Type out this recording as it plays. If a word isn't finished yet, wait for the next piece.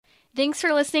Thanks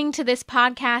for listening to this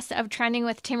podcast of Trending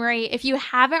with Timmerie. If you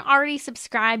haven't already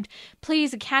subscribed,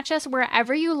 please catch us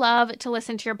wherever you love to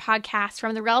listen to your podcast,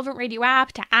 from the Relevant Radio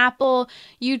app to Apple,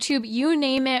 YouTube, you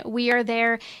name it, we are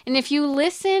there. And if you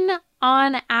listen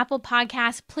on Apple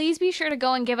Podcasts, please be sure to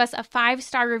go and give us a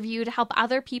 5-star review to help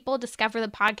other people discover the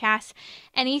podcast.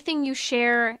 Anything you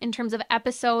share in terms of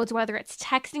episodes, whether it's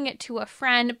texting it to a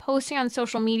friend, posting on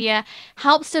social media,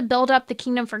 helps to build up the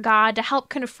kingdom for God, to help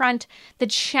confront the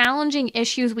challenging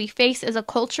issues we face as a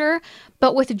culture,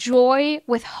 but with joy,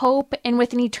 with hope, and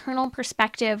with an eternal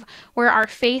perspective where our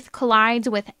faith collides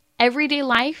with everyday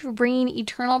life, bringing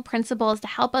eternal principles to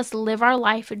help us live our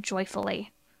life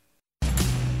joyfully.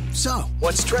 So,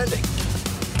 what's trending?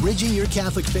 Bridging your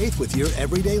Catholic faith with your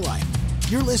everyday life.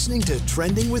 You're listening to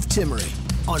Trending with Timmerie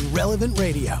on Relevant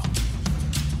Radio.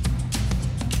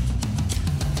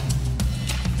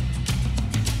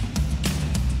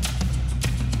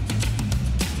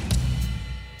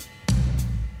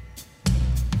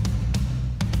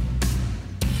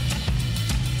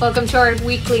 Welcome to our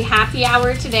weekly happy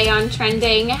hour today on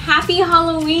Trending. Happy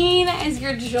Halloween as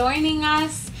you're joining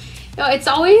us. It's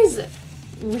always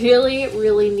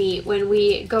really neat when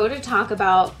we go to talk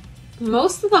about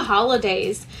most of the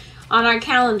holidays on our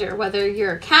calendar, whether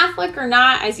you're Catholic or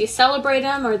not, as you celebrate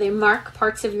them or they mark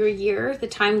parts of your year, the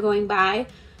time going by.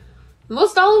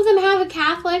 Most all of them have a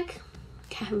Catholic,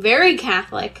 very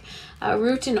Catholic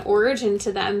root and origin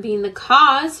to them, being the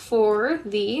cause for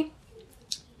the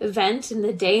event and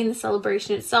the day and the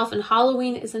celebration itself. And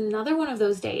Halloween is another one of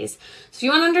those days. So if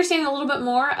you want to understand a little bit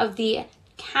more of the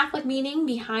Catholic meaning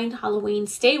behind Halloween,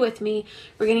 stay with me.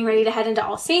 We're getting ready to head into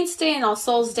All Saints Day and All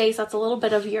Souls Day, so that's a little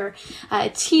bit of your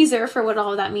teaser for what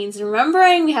all of that means. And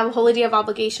remembering, we have a Holy Day of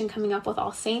Obligation coming up with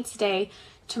All Saints Day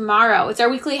tomorrow. It's our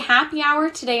weekly happy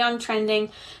hour today on Trending.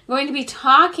 I'm going to be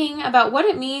talking about what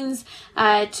it means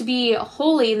to be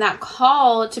holy, and that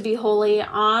call to be holy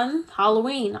on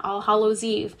Halloween, All Hallows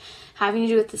Eve, having to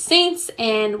do with the saints,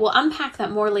 and we'll unpack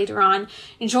that more later on.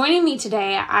 And joining me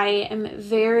today, I am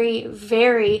very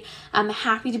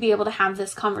happy to be able to have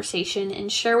this conversation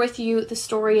and share with you the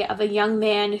story of a young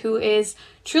man who is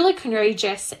truly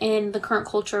courageous in the current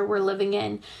culture we're living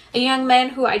in. A young man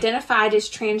who identified as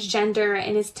transgender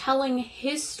and is telling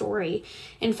his story.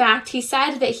 In fact, he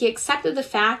said that he accepted the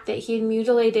fact that he had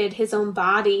mutilated his own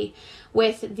body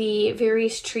with the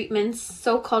various treatments,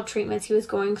 so-called treatments he was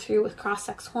going through with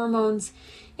cross-sex hormones,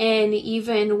 and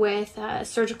even with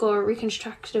surgical or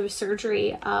reconstructive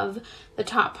surgery of the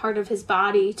top part of his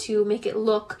body to make it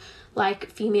look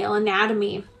like female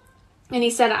anatomy. And he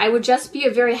said, I would just be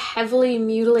a very heavily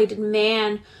mutilated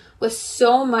man with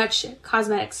so much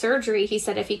cosmetic surgery. He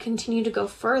said, if he continued to go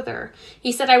further,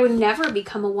 he said, I would never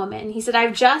become a woman. He said,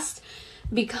 I've just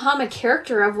become a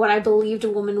character of what I believed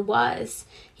a woman was.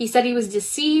 He said he was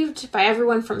deceived by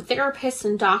everyone from therapists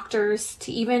and doctors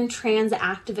to even trans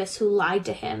activists who lied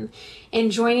to him.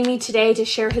 And joining me today to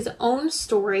share his own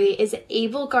story is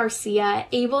Abel Garcia.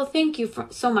 Abel, thank you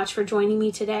so much for joining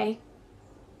me today.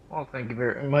 Well, thank you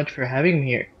very much for having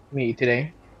me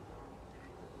today.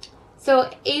 So,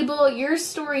 Abel, your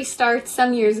story starts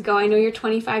some years ago. I know you're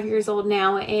 25 years old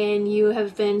now, and you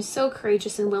have been so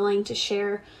courageous and willing to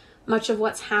share much of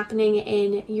what's happening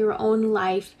in your own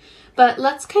life. But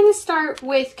let's kind of start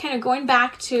with kind of going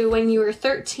back to when you were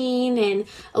 13 and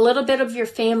a little bit of your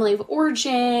family of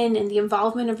origin and the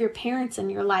involvement of your parents in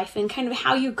your life and kind of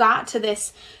how you got to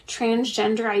this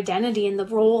transgender identity and the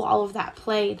role all of that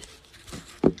played.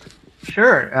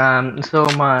 Sure.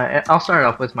 I'll start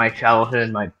off with my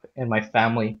childhood and my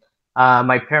family.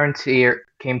 My parents here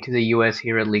came to the U.S.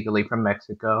 here illegally from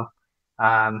Mexico.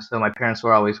 So my parents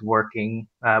were always working.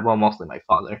 Mostly my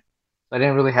father. So I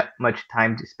didn't really have much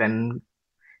time to spend.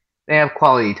 They have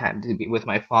quality time to be with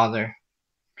my father.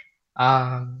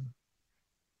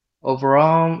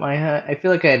 Overall, I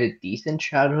feel like I had a decent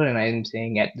childhood, and I'm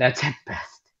saying that's at best.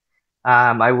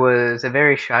 I was a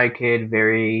very shy kid,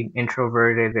 very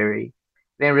introverted,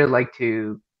 didn't really like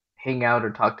to hang out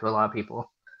or talk to a lot of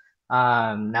people.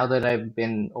 Now that I've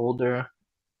been older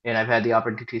and I've had the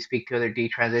opportunity to speak to other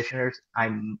detransitioners,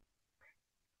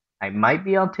 I might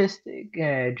be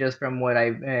autistic, just from what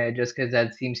just because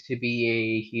that seems to be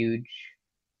a huge,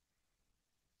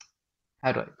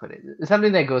 how do I put it? It's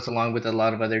something that goes along with a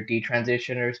lot of other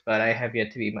detransitioners, but I have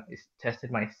yet to be tested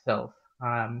myself.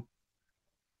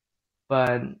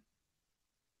 But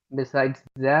besides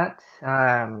that,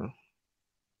 I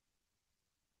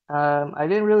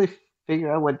didn't really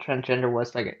figure out what transgender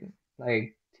was like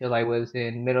till I was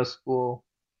in middle school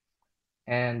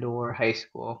and or high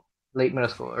school, late middle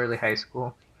school, early high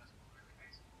school.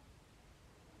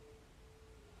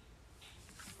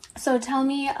 So tell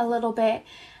me a little bit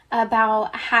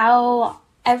about how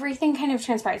everything kind of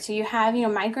transpired. So you have,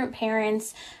 migrant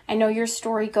parents. I know your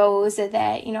story goes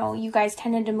that, you guys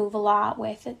tended to move a lot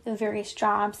with the various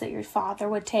jobs that your father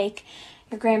would take.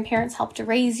 Your grandparents helped to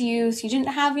raise you. So you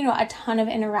didn't have, a ton of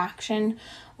interaction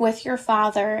with your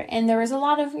father. And there was a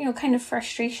lot of, kind of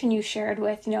frustration you shared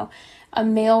with, a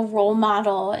male role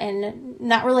model and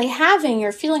not really having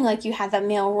or feeling like you had that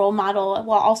male role model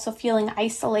while also feeling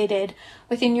isolated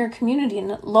within your community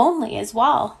and lonely as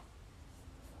well.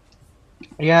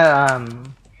 Yeah,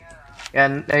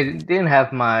 and I didn't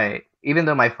have even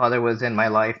though my father was in my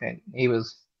life and he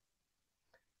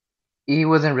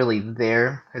wasn't really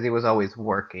there because he was always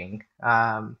working.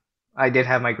 I did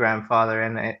have my grandfather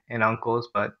and uncles,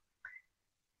 but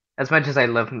as much as I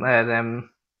love them,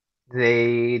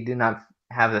 they do not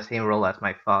have the same role as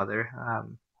my father.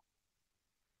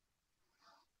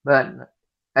 But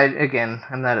again,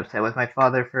 I'm not upset with my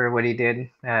father for what he did.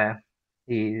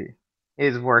 He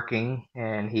is working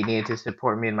and he needed to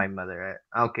support me and my mother.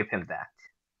 I'll give him that.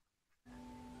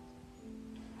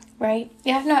 Right.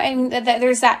 Yeah, no, and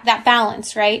there's that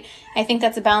balance, right? I think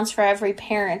that's a balance for every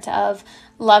parent of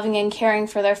loving and caring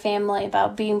for their family,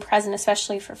 about being present,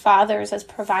 especially for fathers as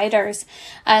providers.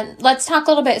 Let's talk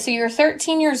a little bit. So you're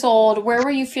 13 years old. Where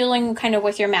were you feeling kind of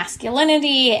with your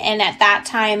masculinity? And at that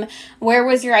time, where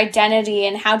was your identity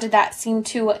and how did that seem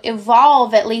to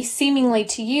evolve, at least seemingly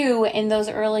to you, in those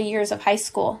early years of high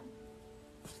school?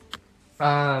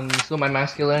 So my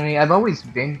masculinity, I've always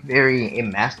been very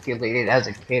emasculated as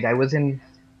a kid. I wasn't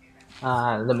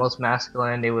the most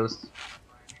masculine. It was,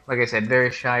 like I said,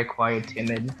 very shy, quiet,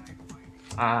 timid.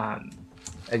 Um,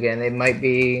 Again, it might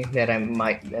be that I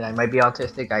might be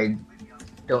autistic. I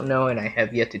don't know, and I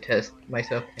have yet to test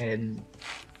myself. And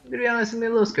to be honest, I'm a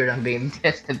little scared on being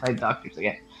tested by doctors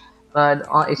again. But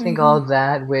I think Mm-hmm. all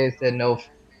that with the no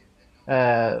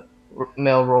uh,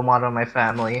 male role model in my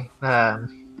family,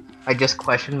 I just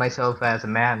questioned myself as a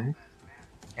man,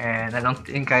 and I don't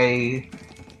think I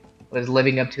was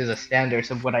living up to the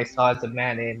standards of what I saw as a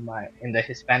man in the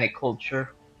Hispanic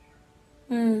culture.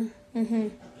 Mm-hmm.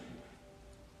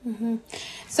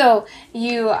 So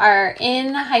you are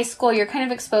in high school, you're kind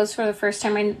of exposed for the first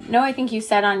time. I know, I think you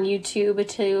said on YouTube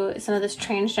to some of this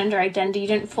transgender identity. You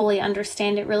didn't fully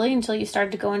understand it really until you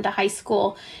started to go into high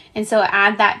school. And so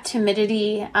add that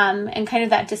timidity and kind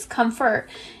of that discomfort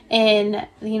in,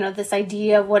 this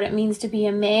idea of what it means to be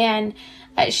a man.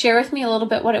 Share with me a little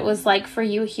bit what it was like for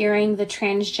you hearing the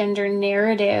transgender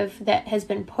narrative that has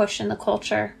been pushed in the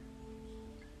culture.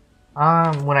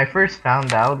 When I first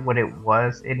found out what it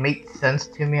was, it made sense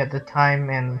to me at the time,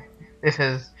 and this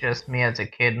is just me as a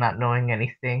kid not knowing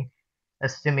anything,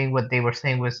 assuming what they were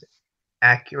saying was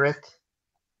accurate.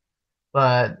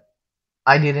 But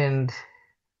I didn't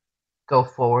go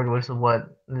forward with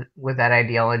that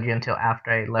ideology until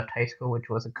after I left high school, which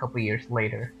was a couple years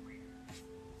later.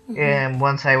 Mm-hmm. And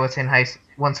once I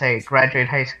graduated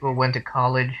high school, went to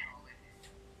college,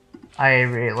 I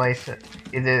realized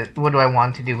that what do I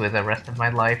want to do with the rest of my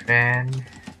life? And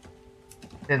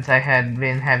since I had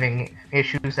been having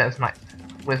issues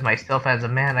with myself as a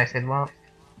man, I said, well,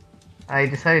 I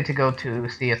decided to go to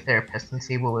see a therapist and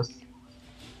see what was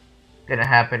gonna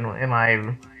happen. Am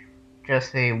I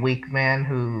just a weak man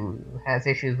who has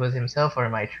issues with himself, or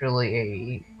am I truly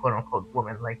a quote unquote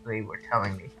woman like they were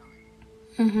telling me?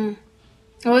 Mm-hmm.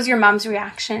 What was your mom's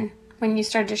reaction when you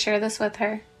started to share this with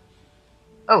her?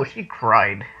 Oh, she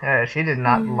cried. She did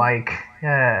not Mm-hmm. like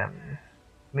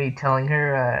me telling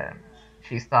her.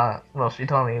 She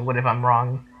told me, what if I'm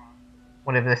wrong?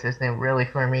 What if this isn't really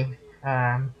for me?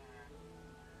 Um,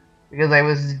 because I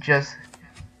was just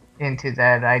into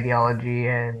that ideology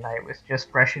and I was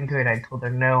just fresh into it. I told her,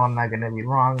 no, I'm not gonna be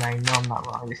wrong. I know I'm not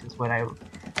wrong. This is what I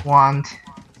want.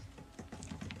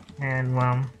 And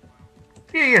a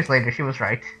few years later, she was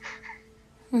right.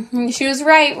 Mm-hmm. She was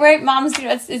right, right? Moms,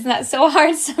 isn't that so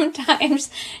hard sometimes?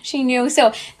 She knew.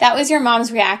 So that was your mom's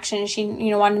reaction. She,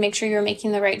 wanted to make sure you were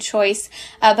making the right choice.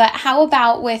 But how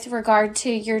about with regard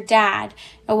to your dad?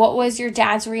 What was your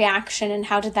dad's reaction and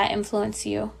how did that influence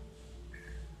you?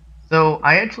 So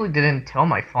I actually didn't tell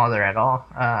my father at all.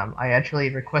 I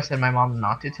actually requested my mom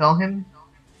not to tell him,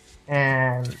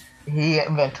 and he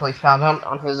eventually found out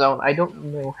on his own. I don't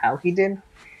know how he did.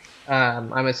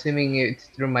 I'm assuming it's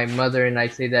through my mother, and I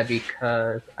say that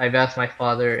because I've asked my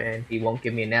father and he won't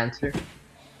give me an answer.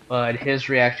 But his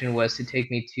reaction was to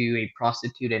take me to a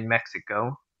prostitute in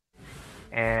Mexico.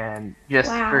 And just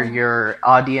for Wow. your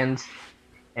audience,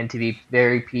 and to be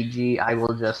very PG, I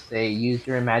will just say use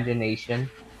your imagination.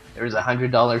 There's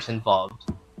 $100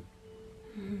 involved.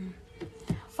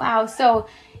 Wow. So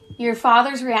your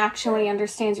father's reaction when he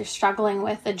understands you're struggling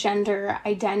with a gender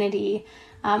identity,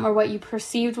 or what you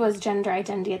perceived was gender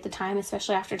identity at the time,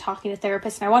 especially after talking to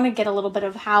therapists. And I want to get a little bit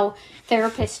of how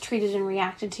therapists treated and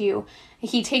reacted to you.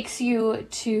 He takes you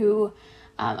to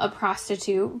a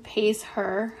prostitute, pays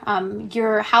her.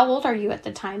 How old are you at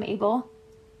the time, Abel?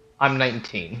 I'm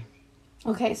 19.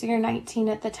 Okay, so you're 19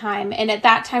 at the time. And at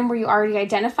that time, were you already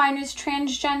identifying as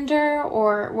transgender,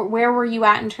 or where were you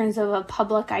at in terms of a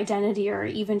public identity or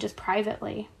even just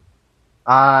privately?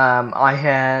 I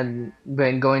had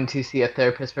been going to see a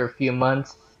therapist for a few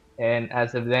months, and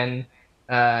as of then,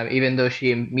 even though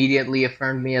she immediately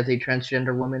affirmed me as a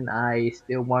transgender woman, I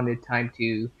still wanted time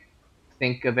to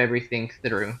think of everything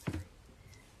through.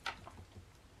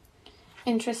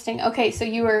 Interesting. Okay, so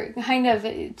you were kind of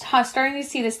starting to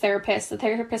see this therapist. The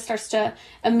therapist starts to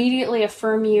immediately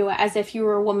affirm you as if you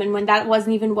were a woman when that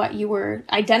wasn't even what you were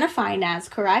identifying as,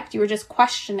 correct? You were just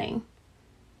questioning.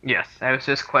 Yes, I was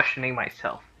just questioning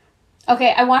myself.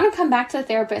 Okay, I want to come back to the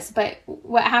therapist, but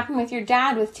what happened with your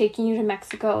dad with taking you to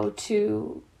Mexico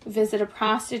to visit a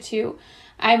prostitute?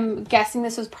 I'm guessing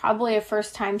this was probably a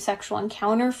first-time sexual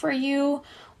encounter for you.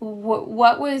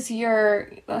 What was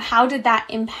how did that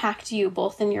impact you,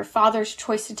 both in your father's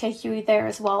choice to take you there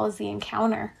as well as the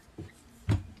encounter?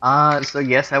 So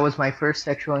yes, that was my first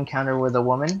sexual encounter with a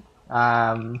woman.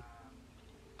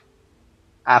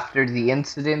 After the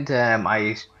incident,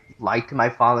 I lied to my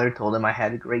father, told him I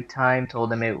had a great time,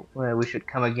 told him we should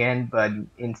come again, but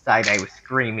inside I was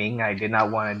screaming. I did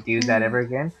not want to do that ever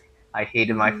again. I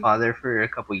hated my father for a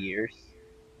couple years.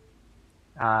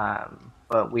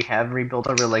 But we have rebuilt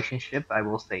our relationship, I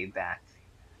will say that.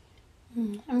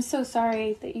 I'm so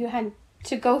sorry that you had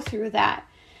to go through that.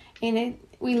 And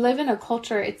we live in a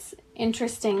culture, it's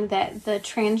interesting that the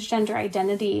transgender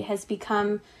identity has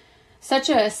become such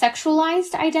a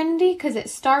sexualized identity, because it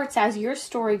starts, as your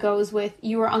story goes, with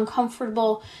you were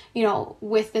uncomfortable,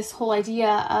 with this whole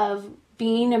idea of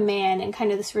being a man and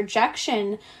kind of this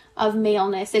rejection of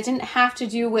maleness. It didn't have to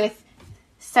do with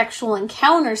sexual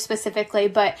encounters specifically,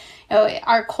 but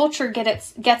our culture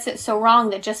gets it so wrong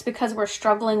that just because we're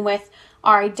struggling with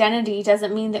our identity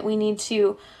doesn't mean that we need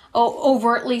to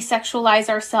overtly sexualize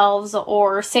ourselves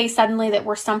or say suddenly that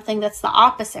we're something that's the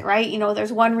opposite, right?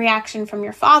 There's one reaction from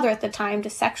your father at the time to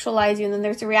sexualize you, and then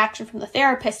there's a reaction from the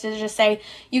therapist to just say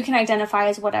you can identify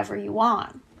as whatever you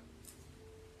want.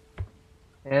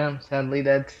 Yeah, sadly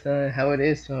that's how it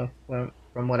is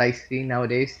from what I see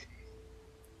nowadays.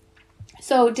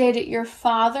 So did your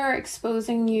father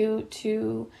exposing you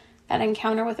to that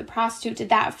encounter with a prostitute, did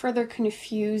that further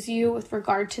confuse you with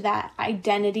regard to that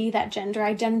identity, that gender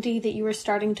identity that you were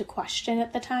starting to question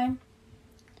at the time?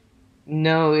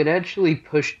 No, it actually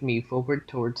pushed me forward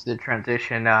towards the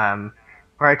transition.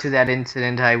 Prior to that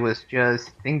incident, I was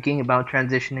just thinking about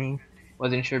transitioning.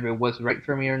 Wasn't sure if it was right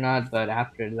for me or not, but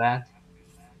after that,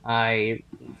 I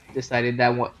decided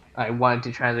that I wanted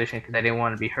to transition because I didn't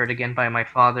want to be hurt again by my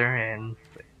father and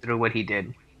through what he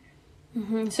did.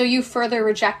 Mm-hmm. So you further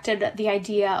rejected the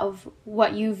idea of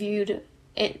what you viewed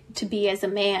it to be as a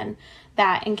man,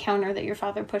 that encounter that your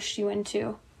father pushed you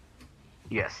into.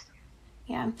 Yes.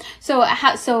 Yeah.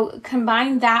 So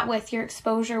combine that with your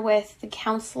exposure with the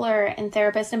counselor and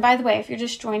therapist. And by the way, if you're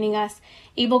just joining us,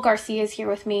 Abel Garcia is here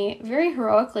with me, very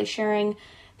heroically sharing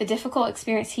the difficult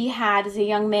experience he had as a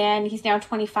young man. He's now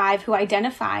 25, who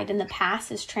identified in the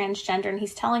past as transgender, and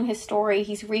he's telling his story.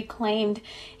 He's reclaimed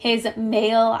his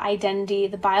male identity,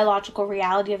 the biological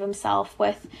reality of himself,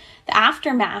 with the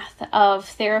aftermath of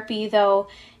therapy, though,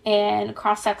 and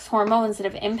cross-sex hormones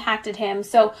that have impacted him.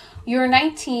 So you're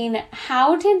 19.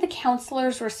 How did the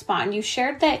counselors respond? You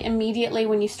shared that immediately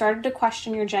when you started to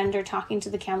question your gender, talking to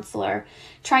the counselor,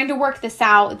 trying to work this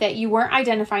out, that you weren't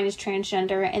identifying as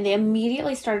transgender, and they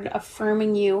immediately started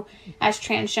affirming you as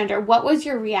transgender. What was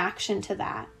your reaction to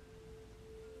that?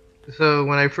 So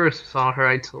when I first saw her,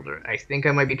 I told her, I think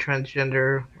I might be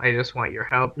transgender. I just want your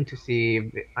help to see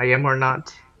if I am or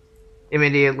not.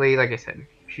 Immediately, like I said,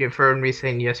 she affirmed me,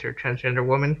 saying, yes, you're a transgender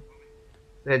woman.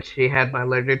 That she had my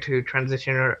letter to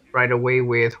transition her right away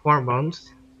with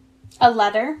hormones. A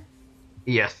letter?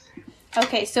 Yes.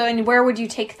 Okay, so and where would you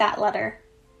take that letter?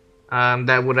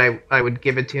 I would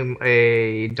give it to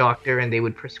a doctor, and they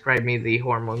would prescribe me the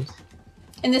hormones.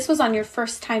 And this was on your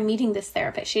first time meeting this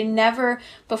therapist. She had never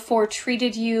before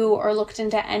treated you or looked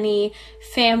into any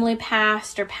family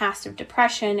past or past of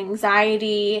depression,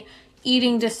 anxiety,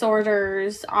 eating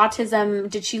disorders, autism.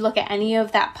 Did she look at any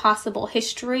of that possible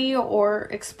history or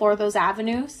explore those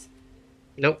avenues?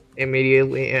 Nope.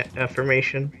 Immediately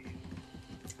affirmation.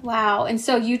 Wow. And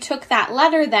so you took that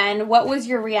letter then. What was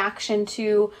your reaction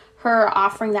to her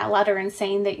offering that letter and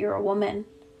saying that you're a woman?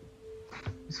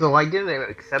 So I didn't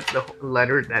accept the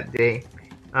letter that day.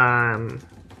 I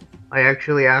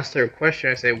actually asked her a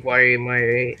question. I said, why are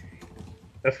you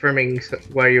affirming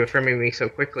me so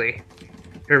quickly?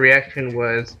 Her reaction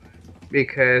was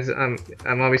because I'm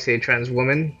obviously a trans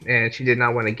woman, and she did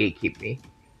not want to gatekeep me.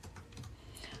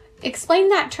 Explain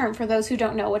that term for those who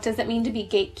don't know. What does it mean to be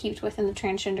gatekept within the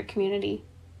transgender community?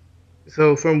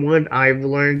 So from what I've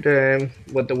learned,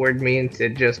 what the word means,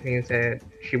 it just means that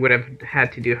she would have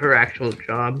had to do her actual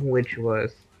job, which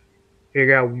was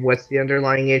figure out what's the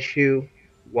underlying issue,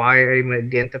 why I'm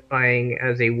identifying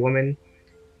as a woman,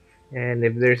 and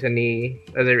if there's any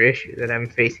other issue that I'm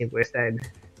facing with that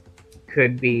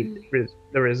could be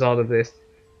the result of this.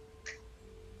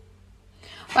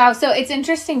 Wow, so it's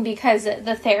interesting because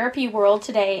the therapy world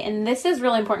today, and this is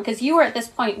really important because you were at this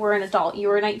point, were an adult, you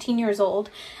were 19 years old,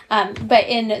 but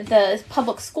in the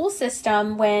public school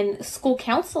system, when school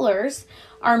counselors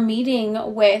are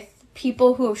meeting with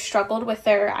people who have struggled with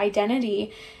their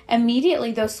identity,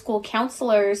 immediately those school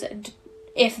counselors,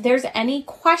 if there's any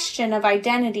question of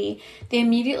identity, they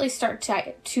immediately start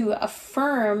to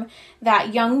affirm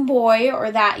that young boy or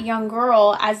that young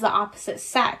girl as the opposite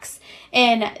sex.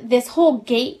 And this whole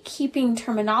gatekeeping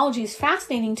terminology is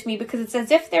fascinating to me because it's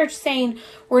as if they're saying,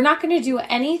 we're not going to do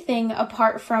anything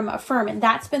apart from affirm. And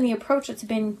that's been the approach that's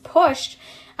been pushed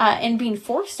and being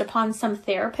forced upon some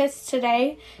therapists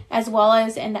today, as well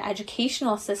as in the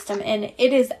educational system. And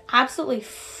it is absolutely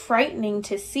frightening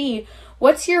to see.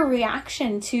 What's your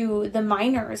reaction to the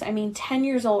minors? I mean, 10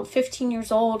 years old, 15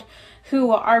 years old,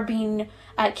 who are being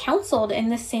counseled in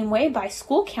the same way by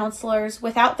school counselors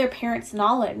without their parents'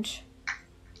 knowledge.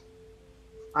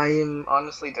 I am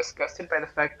honestly disgusted by the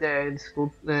fact that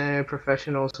school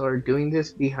professionals are doing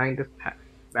this behind the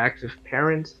backs of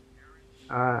parents.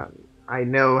 I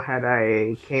know had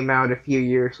I came out a few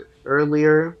years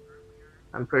earlier,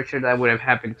 I'm pretty sure that would have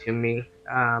happened to me.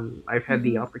 I've had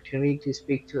the opportunity to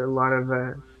speak to a lot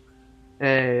of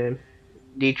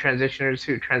detransitioners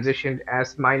who transitioned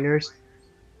as minors,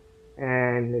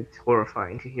 and it's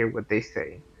horrifying to hear what they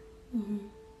say. Mm-hmm.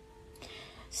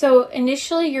 So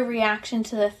initially your reaction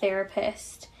to the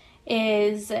therapist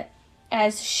is,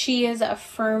 as she is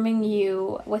affirming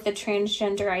you with a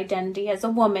transgender identity as a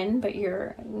woman, but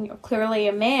you're clearly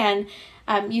a man,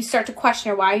 you start to question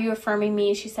her. Why are you affirming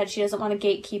me? She said she doesn't want to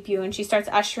gatekeep you, and she starts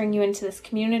ushering you into this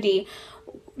community.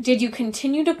 Did you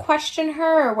continue to question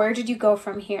her, or where did you go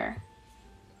from here?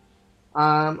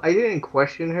 I didn't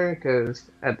question her because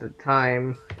at the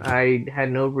time I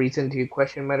had no reason to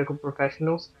question medical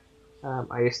professionals.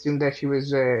 I assumed that she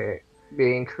was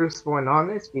being truthful and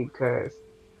honest because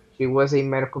she was a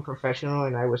medical professional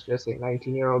and I was just a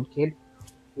 19-year-old kid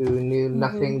who knew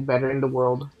nothing better in the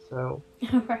world. So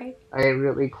right. I didn't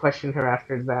really question her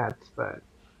after that, but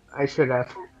I should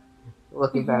have,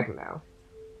 looking back now.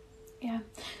 Yeah.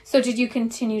 So did you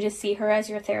continue to see her as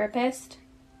your therapist?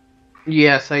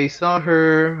 Yes, I saw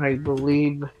her, I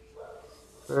believe,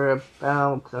 for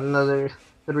about another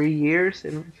 3 years,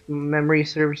 if memory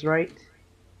serves right.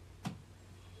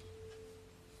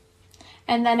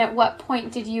 And then at what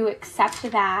point did you accept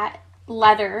that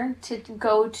letter to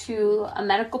go to a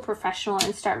medical professional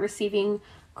and start receiving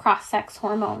cross-sex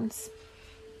hormones?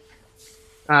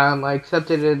 I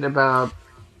accepted it about a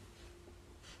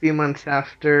few months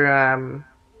after,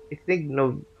 I think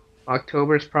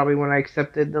October is probably when I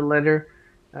accepted the letter,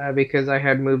 because I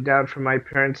had moved out from my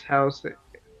parents' house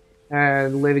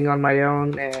and living on my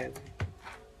own, and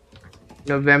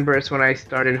November is when I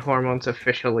started hormones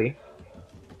officially.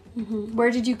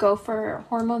 Where did you go for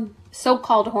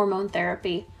so-called hormone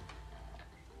therapy?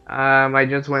 I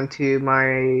just went to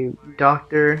my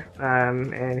doctor,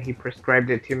 and he prescribed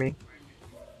it to me.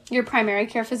 Your primary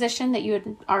care physician that you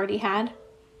had already had?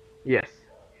 Yes.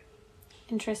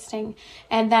 Interesting.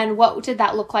 And then what did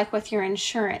that look like with your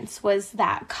insurance? Was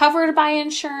that covered by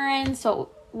insurance? So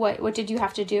what did you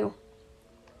have to do?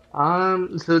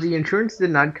 So the insurance did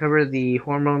not cover the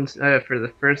hormones for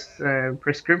the first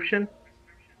prescription,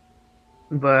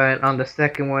 but on the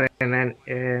second one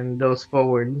and those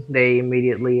forward, they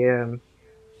immediately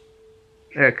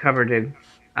covered it.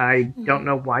 I don't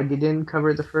know why they didn't cover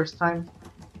it the first time,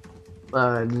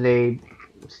 but they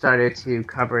started to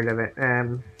cover it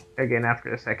again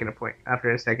after the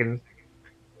second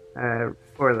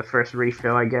or the first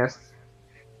refill, I guess.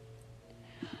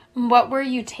 What were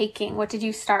you taking? What did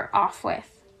you start off with?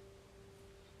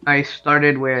 I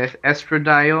started with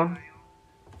estradiol,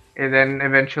 and then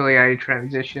eventually I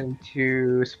transitioned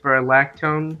to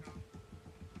spironolactone,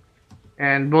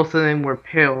 and both of them were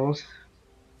pills.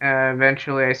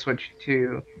 Eventually I switched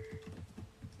to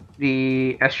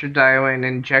the estradiol and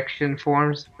injection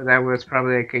forms, but that was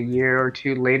probably like a year or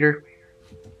two later.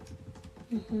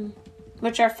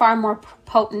 Which are far more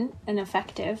potent and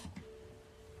effective.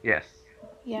 Yes.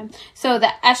 Yeah. So the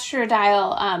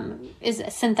estradiol is a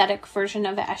synthetic version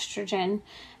of estrogen,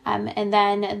 and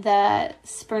then the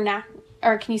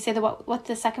or can you say what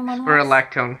the second one was?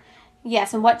 Spirulactone.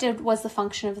 Yes, and what was the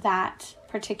function of that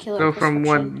particular So prescription?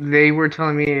 from what they were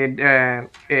telling me,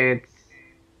 it's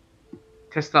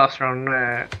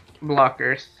testosterone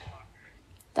blockers.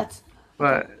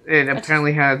 But it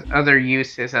apparently has other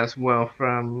uses as well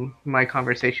from my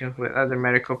conversations with other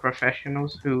medical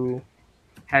professionals who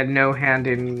had no hand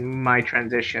in my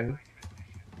transition.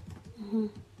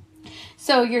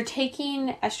 So you're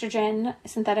taking estrogen,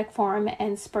 synthetic form,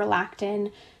 and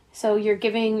spirulactin. So you're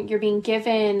being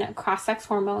given cross-sex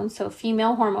hormones, so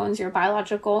female hormones. You're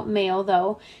biological male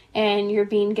though, and you're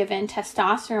being given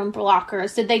testosterone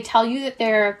blockers. Did they tell you that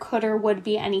there could or would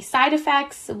be any side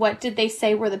effects? What did they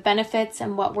say were the benefits,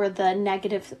 and what were the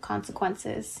negative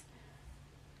consequences?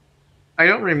 I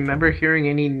don't remember hearing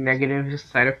any negative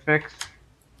side effects.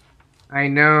 I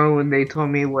know they told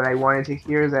me what I wanted to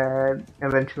hear, that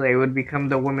eventually I would become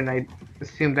the woman I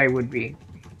assumed I would be.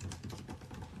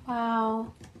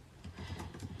 Wow.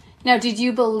 Now, did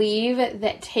you believe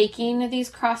that taking these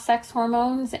cross-sex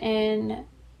hormones and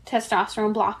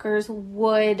testosterone blockers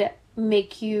would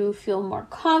make you feel more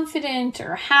confident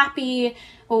or happy?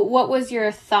 What was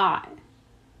your thought?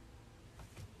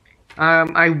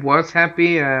 I was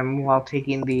happy while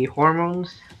taking the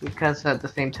hormones, because at the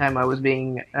same time I was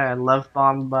being love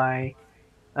bombed by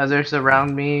others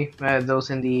around me,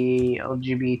 those in the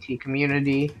LGBT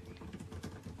community,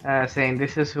 saying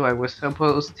this is who I was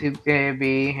supposed to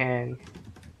be, and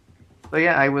so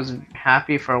yeah, I was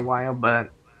happy for a while, but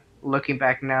looking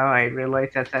back now, I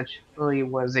realized that actually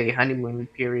was a honeymoon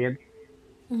period.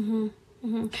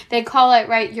 They call it,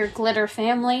 right, your glitter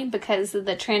family, because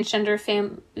the transgender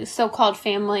so-called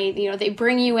family, they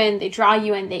bring you in, they draw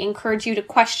you in, they encourage you to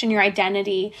question your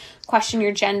identity, question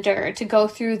your gender, to go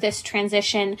through this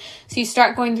transition. So you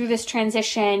start going through this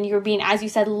transition, you're being, as you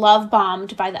said, love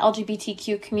bombed by the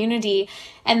LGBTQ community.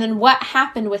 And then what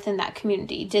happened within that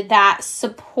community? Did that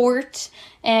support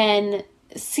and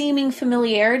seeming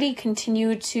familiarity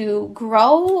continue to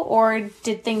grow, or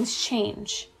did things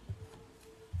change?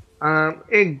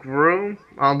 It grew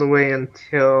all the way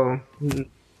until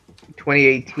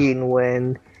 2018,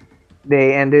 when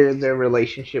they ended their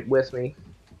relationship with me.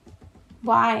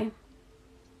 Why?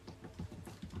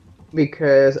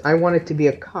 Because I wanted to be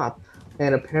a cop,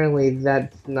 and apparently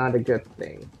that's not a good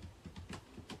thing.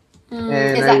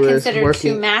 And is that considered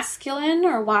too masculine,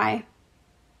 or why?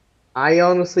 I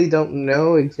honestly don't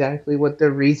know exactly what the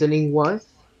reasoning was.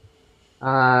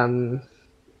 I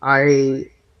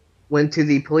went to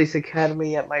the police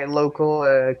academy at my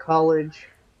local college.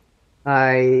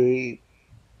 I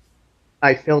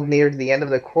failed near the end of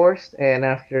the course, and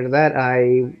after that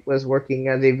I was working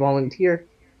as a volunteer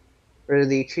for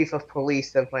the chief of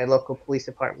police of my local police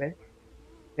department.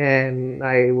 And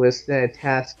I was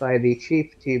tasked by the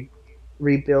chief to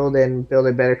rebuild and build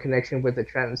a better connection with the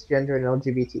transgender and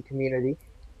LGBT community.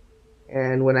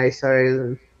 And when I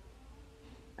started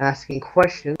asking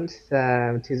questions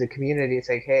to the community, it's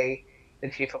like, hey, the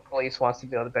chief of police wants to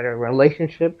build a better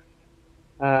relationship.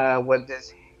 What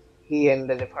does he and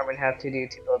the department have to do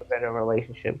to build a better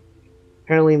relationship?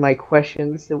 Apparently, my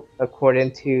questions,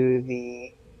 according to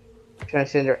the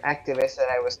transgender activist that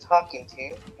I was talking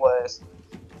to, was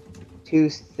too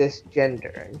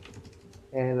cisgender,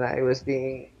 and I was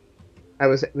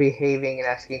behaving and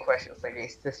asking questions like a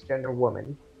cisgender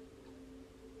woman.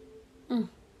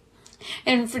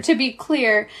 And to be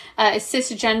clear,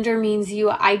 cisgender means you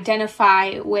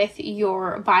identify with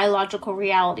your biological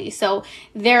reality. So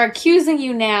they're accusing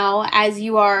you now, as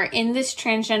you are in this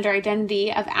transgender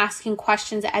identity, of asking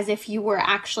questions as if you were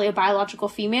actually a biological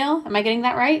female. Am I getting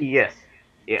that right? Yes.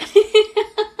 Yes.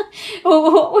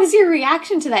 What was your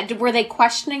reaction to that? Were they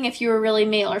questioning if you were really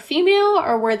male or female,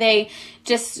 or were they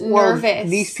just nervous?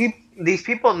 These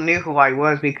people knew who I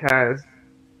was, because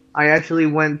I actually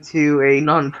went to a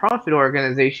non-profit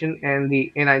organization,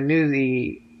 and I knew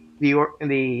the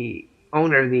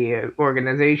owner of the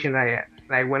organization.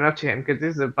 I went up to him, because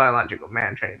this is a biological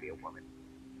man trying to be a woman.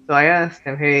 So I asked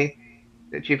him, hey,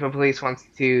 the chief of police wants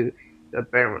to a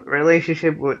better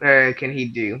relationship. What can he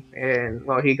do? And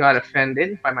well, he got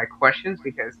offended by my questions,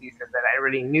 because he said that I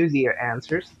already knew the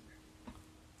answers.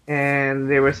 And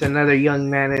there was another young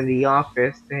man in the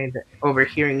office, and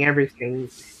overhearing everything,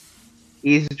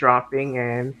 eavesdropping,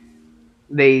 and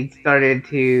they started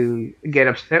to get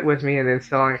upset with me, and then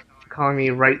started calling me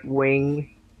right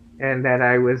wing and that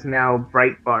I was now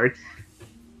Breitbart.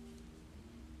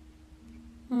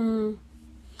 Hmm.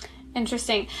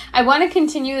 Interesting. I want to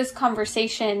continue this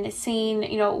conversation, seeing,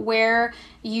 where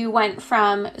you went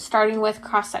from starting with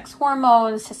cross-sex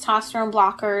hormones, testosterone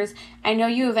blockers. I know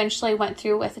you eventually went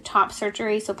through with top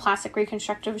surgery, so plastic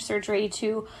reconstructive surgery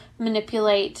to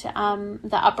manipulate the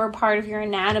upper part of your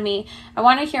anatomy. I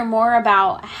want to hear more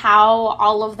about how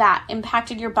all of that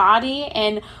impacted your body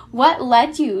and what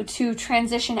led you to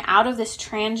transition out of this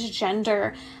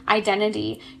transgender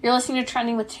identity. You're listening to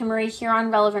Trending with Timmerie here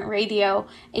on Relevant Radio.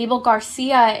 Abel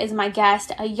Garcia is my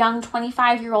guest, a young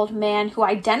 25-year-old man who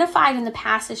identified in the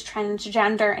past as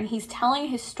transgender, and he's telling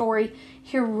his story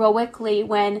heroically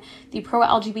when the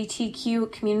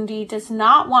pro-LGBTQ community does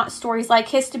not want stories like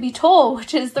his to be told,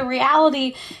 which is the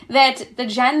reality that the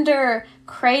gender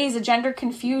craze, the gender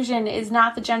confusion is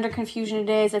not the gender confusion it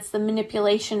is. It's the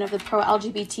manipulation of the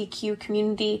pro-LGBTQ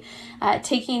community,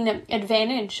 taking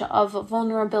advantage of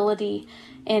vulnerability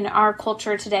in our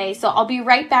culture today. So I'll be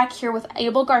right back here with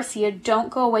Abel Garcia.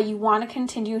 Don't go away. You want to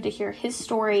continue to hear his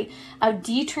story of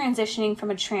detransitioning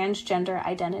from a transgender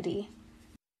identity.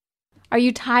 Are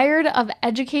you tired of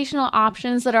educational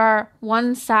options that are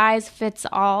one size fits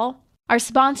all? Our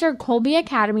sponsor, Kolbe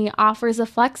Academy, offers the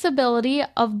flexibility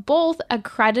of both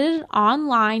accredited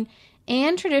online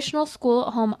and traditional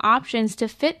school-at-home options to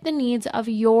fit the needs of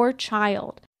your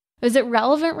child. Visit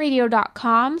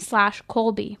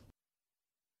relevantradio.com/Kolbe.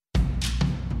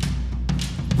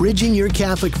 Bridging your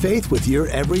Catholic faith with your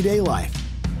everyday life.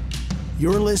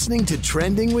 You're listening to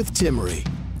Trending with Timmerie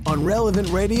on Relevant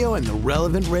Radio and the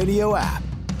Relevant Radio app.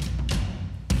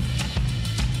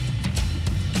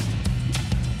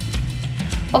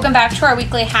 Welcome back to our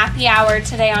weekly happy hour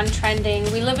today on Trending.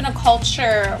 We live in a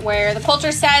culture where the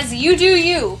culture says, you do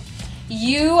you.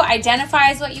 You identify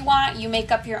as what you want, you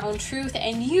make up your own truth,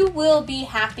 and you will be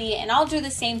happy, and I'll do the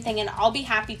same thing, and I'll be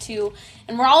happy too,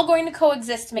 and we're all going to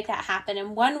coexist to make that happen.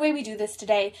 And one way we do this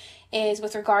today is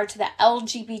with regard to the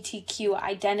LGBTQ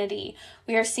identity.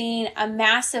 We are seeing a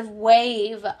massive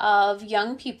wave of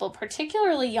young people,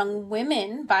 particularly young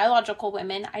women, biological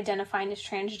women, identifying as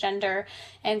transgender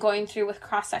and going through with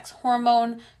cross-sex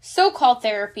hormone, so-called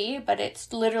therapy, but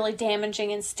it's literally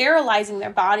damaging and sterilizing their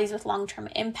bodies with long-term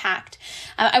impact.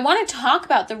 I want to talk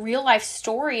about the real-life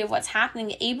story of what's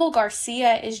happening. Abel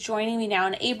Garcia is joining me now.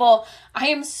 And Abel, I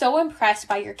am so impressed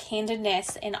by your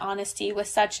candidness and honesty with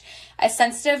such a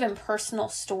sensitive and personal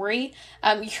story.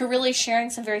 You're really sharing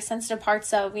some very sensitive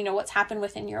parts of, what's happened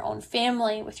within your own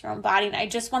family, with your own body. And I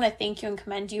just want to thank you and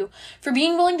commend you for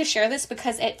being willing to share this,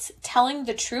 because it's telling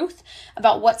the truth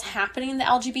about what's happening in the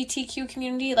LGBTQ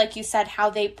community. Like you said, how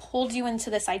they pulled you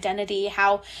into this identity,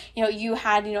 how, you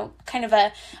had, kind of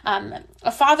a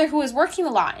father who was working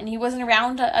a lot and he wasn't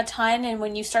around a ton. And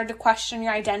when you started to question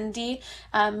your identity,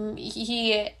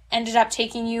 he ended up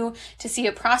taking you to see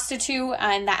a prostitute,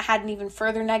 and that had an even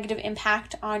further negative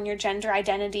impact on your gender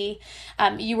identity.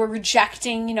 You were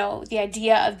rejecting, the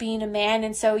idea of being a man.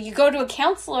 And so you go to a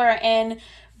counselor, and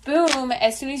boom,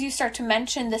 as soon as you start to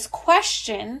mention this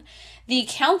question, the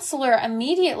counselor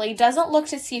immediately doesn't look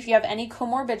to see if you have any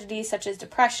comorbidities such as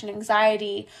depression,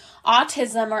 anxiety,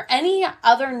 autism, or any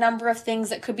other number of things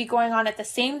that could be going on at the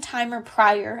same time or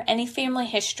prior, any family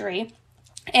history.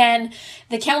 And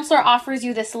the counselor offers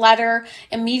you this letter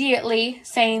immediately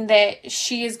saying that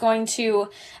she is going to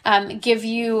give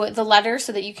you the letter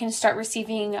so that you can start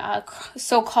receiving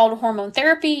so-called hormone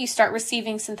therapy. You start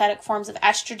receiving synthetic forms of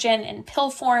estrogen in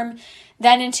pill form,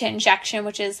 then into injection,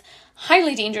 which is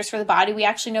highly dangerous for the body. We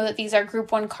actually know that these are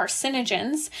group 1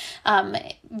 carcinogens,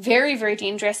 very, very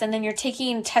dangerous. And then you're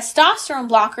taking testosterone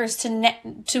blockers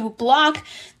to block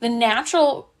the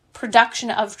natural production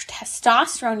of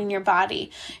testosterone in your body.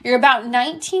 You're about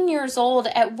 19 years old.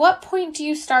 At what point do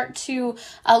you start to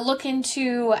look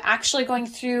into actually going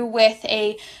through with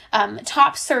a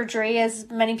top surgery, as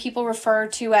many people refer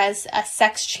to as a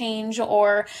sex change,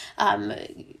 or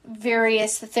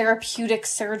various therapeutic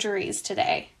surgeries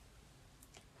today?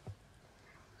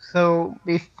 So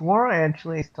before I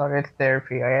actually started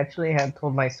therapy, I actually had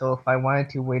told myself I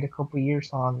wanted to wait a couple years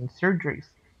on surgeries,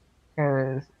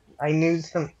 because I knew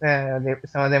some of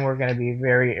them were going to be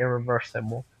very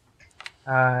irreversible.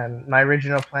 My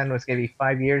original plan was going to be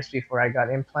 5 years before I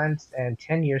got implants and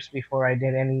 10 years before I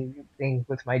did anything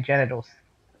with my genitals.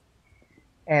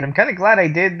 And I'm kind of glad I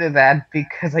did that,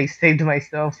 because I saved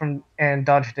myself from and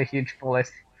dodged a huge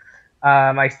bullet.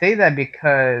 I say that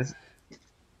because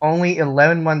only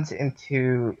 11 months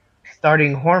into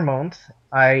starting hormones,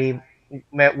 I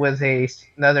met with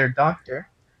another doctor,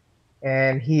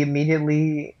 and he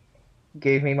immediately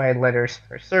gave me my letters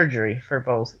for surgery for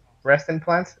both breast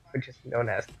implants, which is known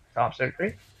as top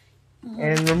surgery, Mm-hmm.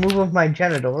 and removal of my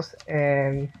genitals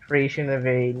and creation of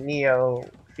a neo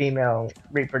female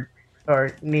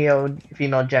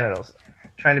genitals.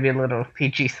 Trying to be a little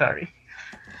PG, sorry.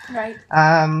 Right.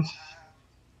 Um,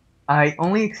 I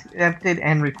only accepted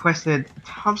and requested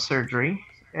top surgery,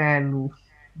 and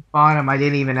bottom I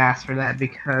didn't even ask for that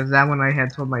because that one I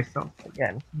had told myself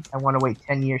again I want to wait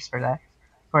 10 years for that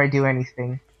before I do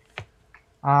anything.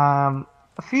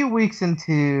 A few weeks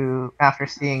into after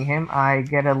seeing him, I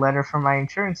get a letter from my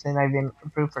insurance and I've been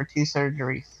approved for 2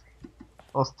 surgeries,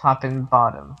 both top and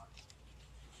bottom,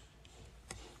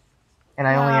 and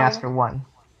I only asked Wow. for one.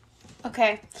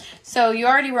 Okay. So you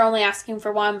already were only asking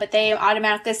for one, but they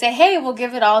automatically say, hey, we'll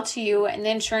give it all to you. And the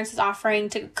insurance is offering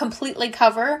to completely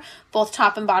cover both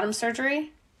top and bottom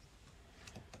surgery.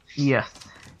 Yes,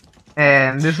 Okay.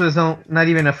 and this was not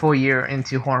even a full year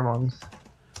into hormones.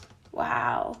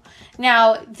 Wow.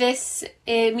 Now,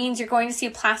 it means you're going to see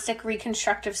a plastic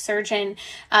reconstructive surgeon.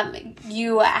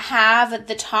 You have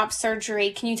the top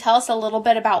surgery. Can you tell us a little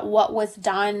bit about what was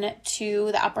done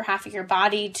to the upper half of your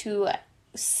body to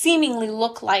seemingly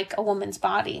look like a woman's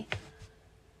body?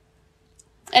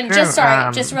 And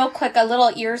Sure. just real quick, a little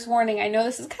ears warning. I know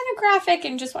this is kind of graphic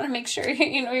and just want to make sure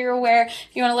you're aware. If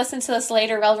you want to listen to this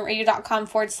later,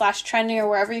 relevantradio.com/trending or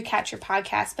wherever you catch your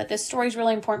podcast. But this story is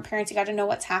really important, parents. You got to know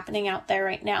what's happening out there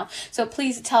right now. So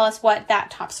please tell us what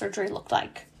that top surgery looked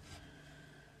like.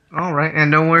 All right, and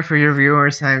don't worry for your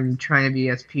viewers. I'm trying to be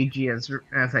as PG as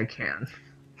I can.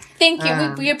 Thank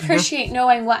you. We appreciate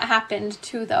knowing what happened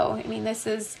too, though. I mean, this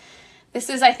is,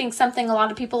 I think, something a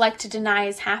lot of people like to deny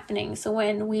is happening. So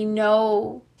when we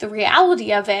know the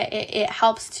reality of it, it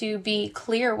helps to be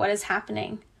clear what is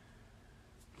happening.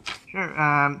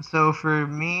 Sure. So for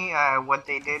me, what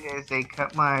they did is they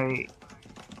cut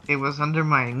it was under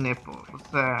my nipples,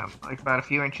 like about a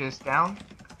few inches down.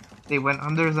 They went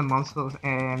under the muscles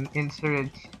and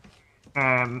inserted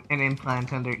an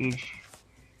implant under each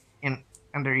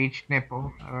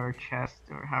nipple or chest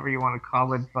or however you want to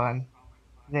call it, but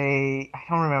I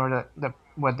don't remember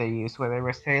what they used, whether it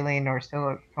was saline or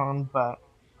silicone, but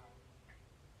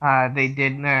they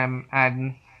did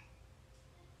add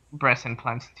breast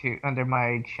implants to under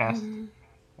my chest, and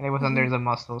it was under the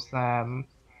muscles.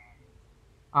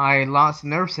 I lost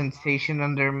nerve sensation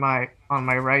on my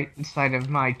right side of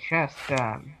my chest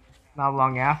not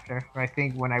long after. I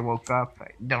think when I woke up,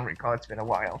 I don't recall. It's been a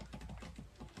while.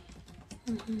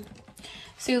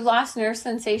 So you lost nerve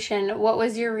sensation. What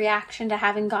was your reaction to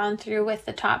having gone through with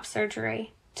the top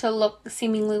surgery to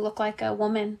seemingly look like a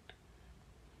woman?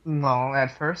 Well,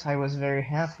 at first I was very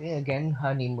happy. Again,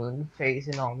 honeymoon phase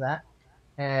and all that.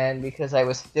 And because I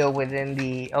was still within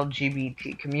the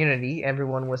LGBT community,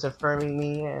 everyone was affirming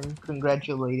me and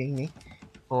congratulating me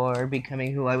for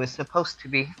becoming who I was supposed to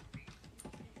be.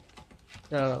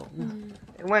 So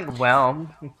it went well.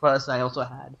 Plus, I also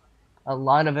had a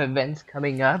lot of events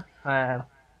coming up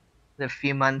the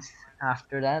few months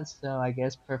after that, so I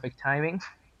guess perfect timing.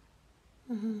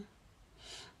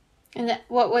 And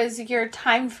what was your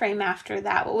time frame after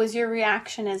that? What was your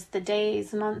reaction as the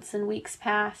days, months, and weeks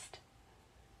passed?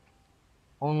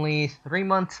 Only 3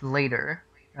 months later,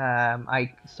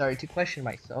 I started to question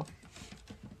myself.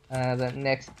 The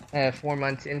next 4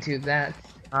 months into that,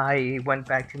 I went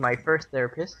back to my first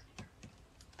therapist,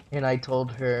 and I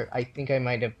told her I think I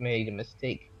might have made a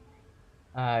mistake.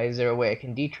 Is there a way I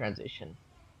can detransition?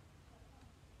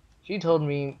 She told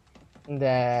me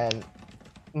that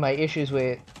my issues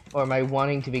with, or my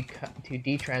wanting to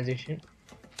detransition,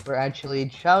 were actually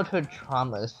childhood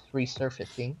traumas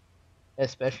resurfacing,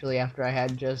 especially after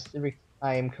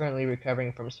I am currently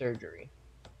recovering from surgery.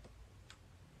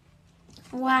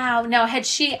 Wow. Now, had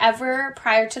she ever,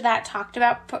 prior to that, talked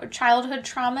about childhood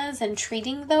traumas and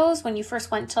treating those when you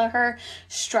first went to her,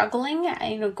 struggling,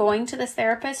 going to this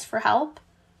therapist for help?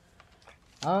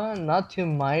 Not to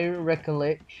my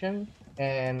recollection,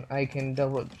 and I can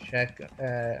double check,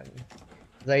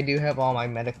 because I do have all my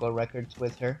medical records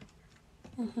with her.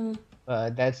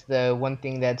 That's the one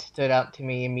thing that stood out to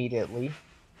me immediately.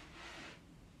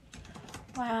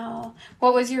 Wow.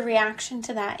 What was your reaction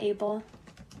to that, Abel?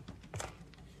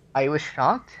 I was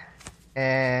shocked,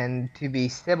 and to be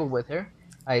civil with her,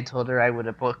 I told her I would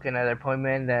book another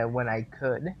appointment when I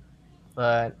could,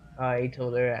 but I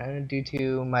told her due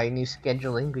to my new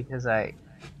scheduling, because I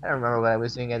don't remember what I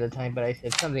was doing at the time, but I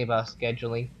said something about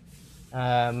scheduling.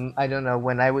 I don't know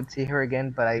when I would see her again,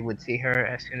 but I would see her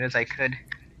as soon as I could.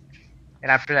 And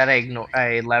after that,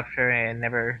 I left her and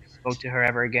never spoke to her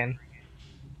ever again.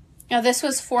 Now, this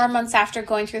was 4 months after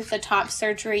going through the top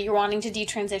surgery. You're wanting to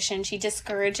detransition. She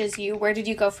discourages you. Where did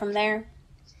you go from there?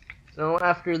 So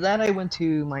after that, I went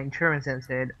to my insurance and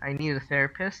said, I need a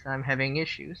therapist. I'm having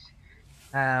issues.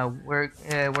 Where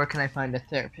can I find a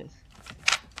therapist?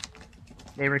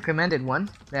 They recommended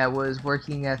one that was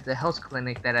working at the health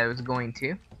clinic that I was going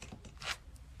to.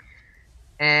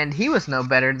 And he was no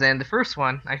better than the first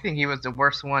one. I think he was the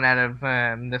worst one out of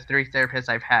the 3 therapists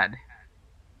I've had.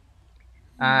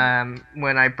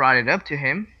 When I brought it up to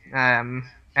him,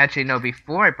 actually, no,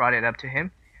 before I brought it up to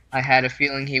him, I had a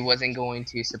feeling he wasn't going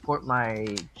to support my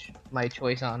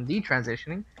choice on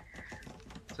detransitioning.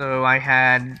 So I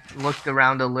had looked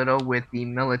around a little with the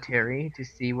military to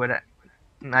see what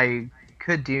I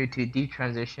could do to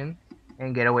detransition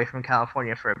and get away from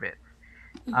California for a bit.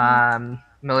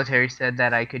 Military said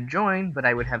that I could join, but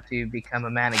I would have to become a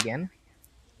man again.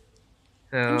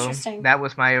 So Interesting. that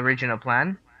was my original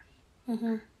plan.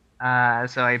 Mm-hmm.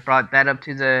 So I brought that up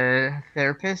to the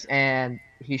therapist, and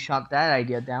he shot that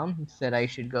idea down. He said I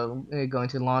should go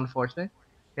into law enforcement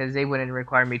because they wouldn't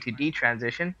require me to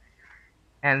detransition.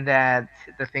 And that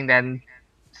the thing that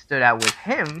stood out with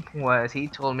him was he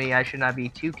told me I should not be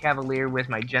too cavalier with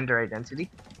my gender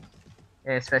identity,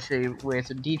 especially with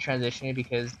detransitioning,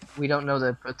 because we don't know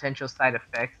the potential side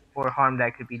effects or harm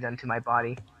that could be done to my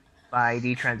body by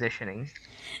detransitioning.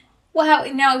 Wow.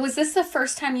 Now, was this the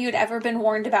first time you had ever been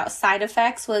warned about side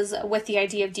effects? Was with the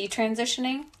idea of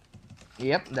detransitioning?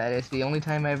 Yep, that is the only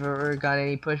time I've ever got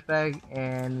any pushback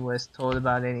and was told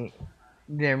about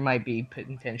there might be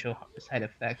potential side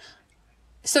effects.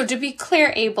 So to be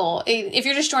clear, Abel, if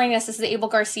you're just joining us, this is Abel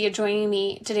Garcia joining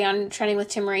me today on Trending with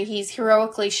Timmery. He's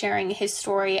heroically sharing his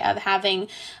story of having,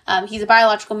 he's a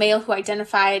biological male who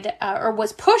identified or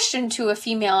was pushed into a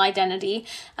female identity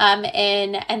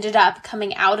and ended up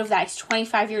coming out of that. He's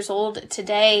 25 years old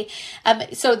today.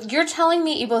 So you're telling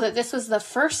me, Abel, that this was the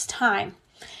first time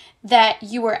that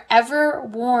you were ever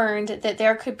warned that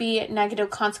there could be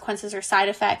negative consequences or side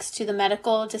effects to the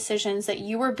medical decisions that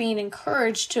you were being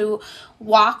encouraged to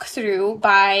walk through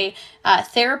by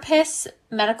therapists,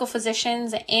 medical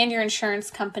physicians, and your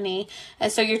insurance company.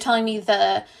 And so you're telling me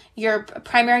your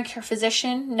primary care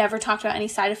physician never talked about any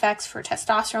side effects for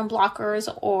testosterone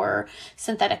blockers or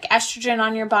synthetic estrogen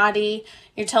on your body.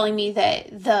 You're telling me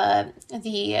that the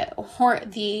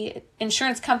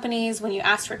insurance companies, when you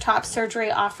asked for top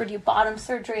surgery, offered you bottom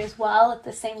surgery as well at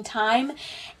the same time.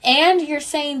 And you're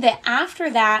saying that after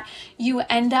that, you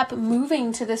end up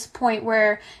moving to this point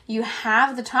where you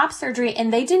have the top surgery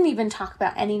and they didn't even talk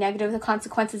about any negative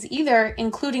consequences either,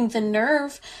 including the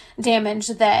nerve damage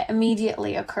that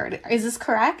immediately occurred. Is this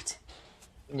correct?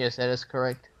 Yes, that is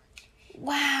correct.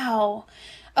 Wow.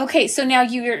 Okay, so now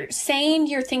you're saying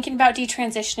you're thinking about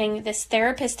detransitioning. This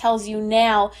therapist tells you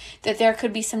now that there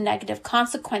could be some negative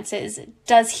consequences.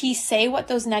 Does he say what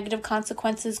those negative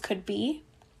consequences could be?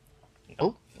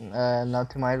 Nope. Not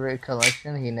to my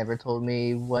recollection. He never told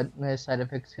me what side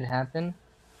effects could happen.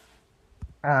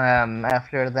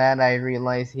 After that, I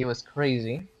realized he was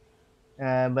crazy.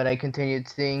 But I continued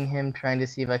seeing him, trying to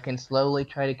see if I can slowly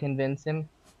try to convince him.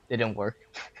 Didn't work.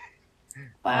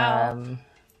 Wow.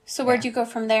 So where'd you go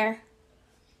from there?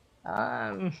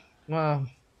 Well,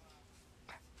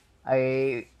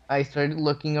 I started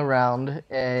looking around,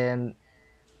 and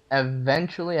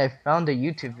eventually I found a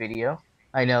YouTube video.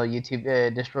 I know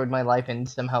YouTube destroyed my life and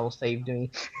somehow saved me.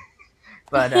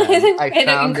 But it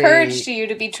encouraged you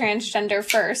to be transgender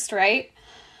first, right?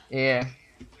 Yeah,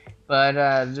 but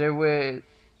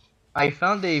I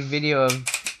found a video of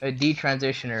a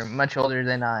detransitioner much older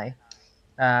than I,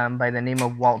 by the name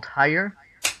of Walt Heyer.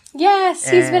 Yes,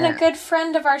 he's been a good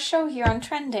friend of our show here on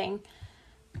Trending.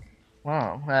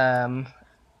 Wow.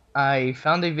 I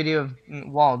found a video of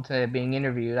Walt being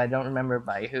interviewed. I don't remember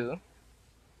by who,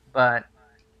 but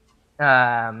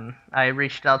I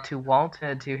reached out to Walt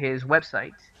to his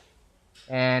website,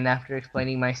 and after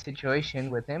explaining my situation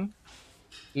with him,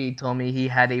 he told me he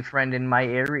had a friend in my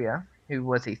area who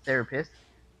was a therapist,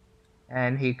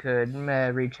 and he could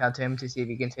reach out to him to see if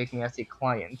he can take me as a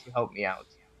client to help me out.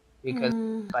 Because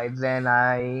by then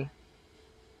I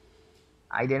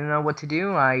didn't know what to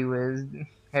do. I was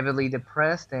heavily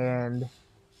depressed, and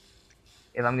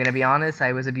if I'm going to be honest,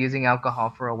 I was abusing alcohol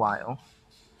for a while.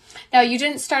 Now, you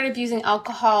didn't start abusing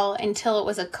alcohol until it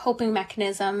was a coping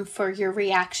mechanism for your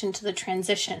reaction to the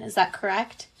transition. Is that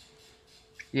correct?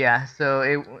 Yeah, so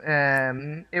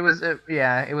it was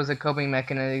a coping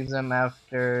mechanism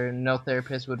after no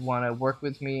therapist would want to work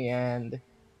with me, and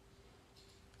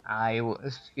I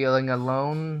was feeling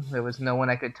alone. There was no one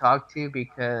I could talk to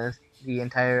because the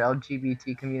entire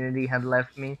LGBT community had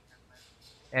left me,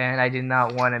 and I did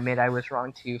not want to admit I was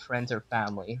wrong to friends or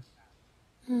family.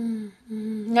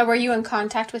 Now, were you in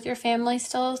contact with your family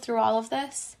still through all of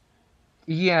this?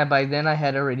 Yeah, by then I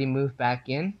had already moved back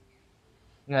in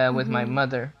with my Mm-hmm.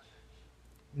 mother,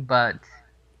 but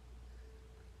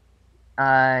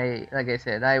like I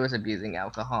said, I was abusing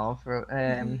alcohol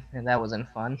and that wasn't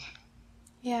fun.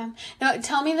 Yeah. Now,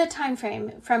 tell me the time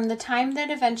frame from the time that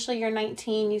eventually you're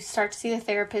 19, you start to see the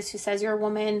therapist who says you're a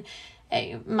woman.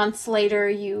 Months later,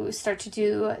 you start to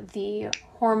do the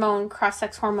hormone,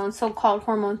 cross-sex hormone, so-called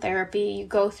hormone therapy. You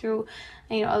go through,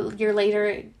 a year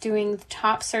later doing the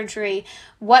top surgery.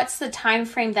 What's the time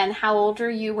frame then? How old are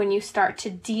you when you start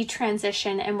to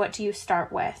detransition, and what do you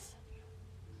start with?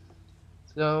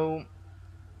 So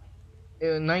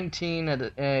 19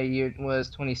 at the year was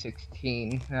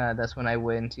 2016. That's when I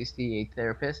went to see a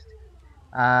therapist.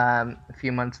 A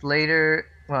few months later,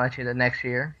 well, actually the next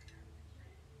year,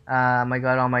 I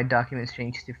got all my documents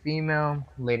changed to female.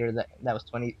 Later, that was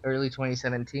early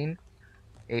 2017.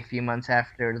 A few months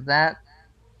after that,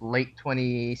 late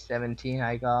 2017,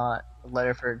 I got a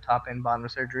letter for top and bottom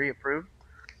surgery approved.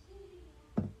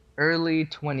 Early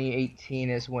 2018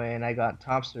 is when I got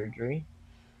top surgery.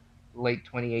 Late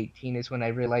 2018 is when I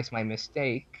realized my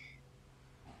mistake.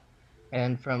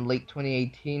 And from late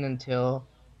 2018 until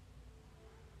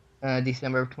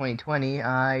December of 2020,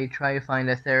 I try to find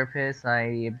a therapist.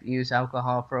 I abuse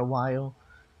alcohol for a while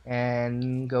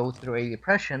and go through a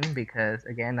depression because,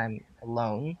 again, I'm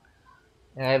alone.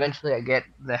 And eventually I get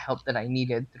the help that I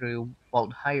needed through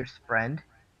Walt Heyer's friend.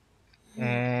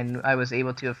 And I was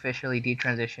able to officially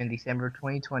detransition December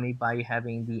 2020 by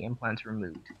having the implants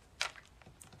removed.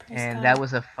 Praise And God. that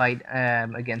was a fight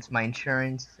against my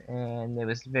insurance, and it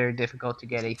was very difficult to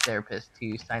get a therapist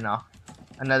to sign off,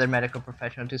 another medical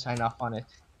professional to sign off on it.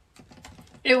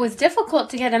 It was difficult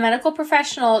to get a medical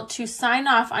professional to sign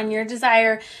off on your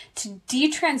desire to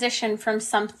detransition from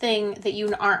something that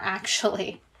you aren't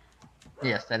actually.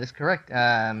 Yes, that is correct.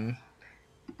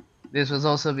 This was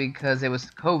also because it was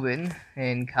COVID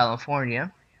in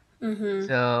California. Mm-hmm.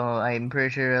 So I'm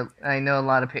pretty sure I know a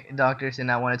lot of doctors did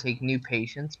not want to take new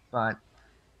patients, but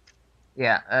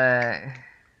yeah,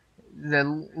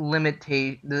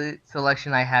 the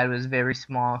selection I had was very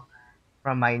small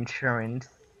from my insurance.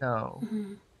 So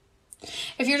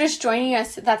If you're just joining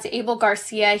us, that's Abel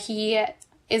Garcia. He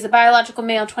is a biological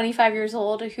male, 25 years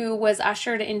old, who was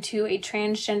ushered into a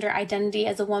transgender identity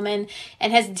as a woman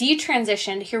and has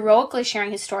detransitioned, heroically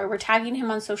sharing his story. We're tagging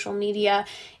him on social media,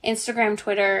 Instagram,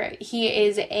 Twitter. He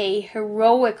is a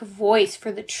heroic voice for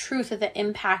the truth of the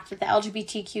impact that the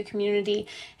LGBTQ community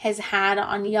has had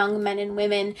on young men and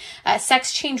women.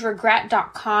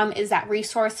 SexChangeRegret.com is that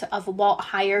resource of Walt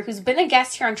Heyer, who's been a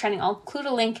guest here on Trending. I'll include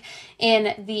a link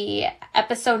in the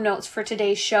episode notes for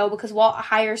today's show because Walt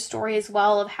Heyer's story as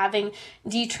well of having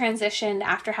detransitioned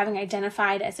after having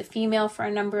identified as a female for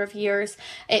a number of years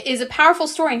it is a powerful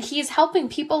story, and he is helping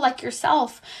people like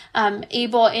yourself,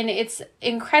 Abel, and it's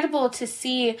incredible to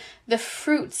see the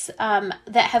fruits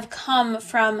that have come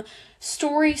from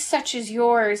stories such as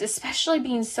yours, especially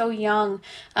being so young,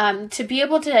 to be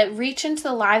able to reach into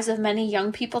the lives of many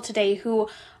young people today who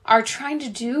are trying to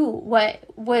do what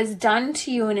was done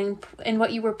to you and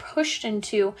what you were pushed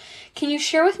into. Can you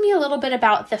share with me a little bit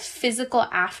about the physical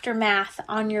aftermath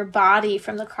on your body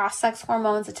from the cross-sex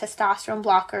hormones, the testosterone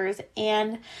blockers,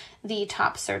 and the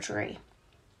top surgery?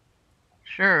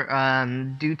 sure,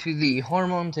 due to the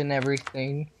hormones and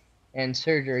everything and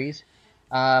surgeries,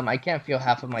 I can't feel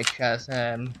half of my chest.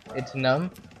 It's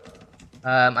numb.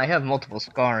 I have multiple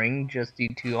scarring just due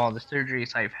to all the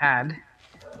surgeries I've had.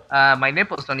 My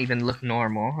nipples don't even look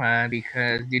normal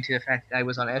because due to the fact that I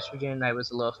was on estrogen, I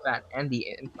was a little fat, and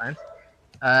the implants.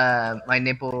 My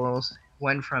nipples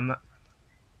went from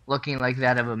looking like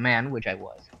that of a man, which I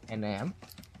was and am,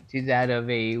 to that of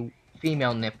a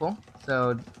female nipple.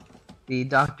 So the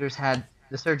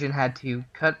surgeon had to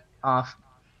cut off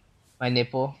my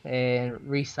nipple and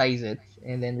resize it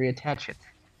and then reattach it.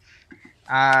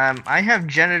 I have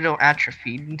genital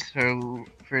atrophy, so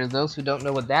for those who don't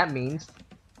know what that means,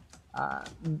 uh,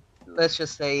 let's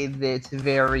just say that it's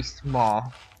very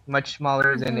small, much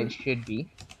smaller than it should be.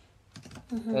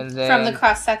 And From the then,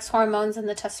 cross-sex hormones and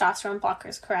the testosterone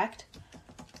blockers, correct?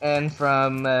 and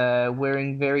from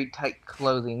wearing very tight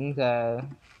clothing, so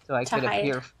I To could hide.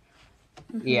 appear,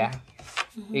 yeah,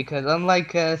 because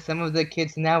unlike some of the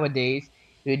kids nowadays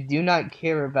who do not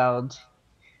care about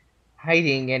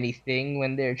hiding anything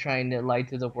when they're trying to lie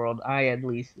to the world, I at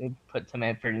least put some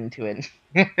effort into it.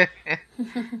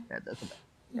 That's about.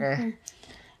 Eh.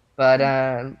 But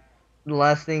the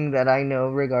last thing that I know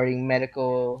regarding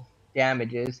medical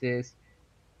damages is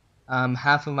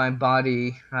half of my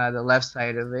body, the left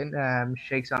side of it,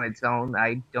 shakes on its own.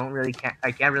 I can't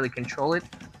really control it.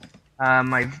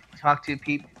 I've talked to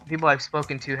people I've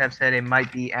spoken to have said it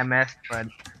might be MS, but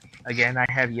again, I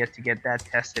have yet to get that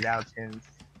tested out since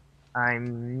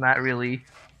I'm not really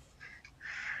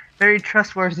very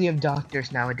trustworthy of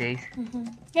doctors nowadays.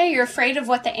 Yeah, you're afraid of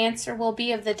what the answer will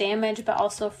be of the damage, but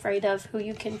also afraid of who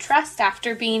you can trust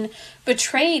after being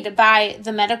betrayed by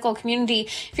the medical community.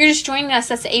 If you're just joining us,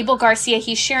 that's Abel Garcia.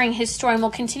 He's sharing his story, and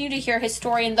we'll continue to hear his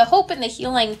story and the hope and the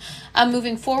healing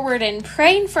moving forward, and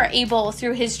praying for Abel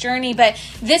through his journey. But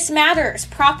this matters.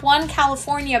 Prop 1,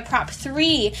 California, Prop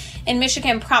 3 in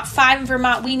Michigan, Prop 5 in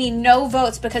Vermont. We need no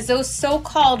votes, because those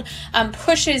so-called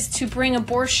pushes to bring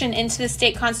abortion into the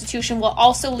state constitution will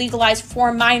also legalize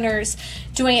for minors,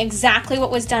 doing exactly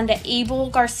what was done to Abel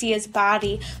Garcia's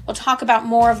body. We'll talk about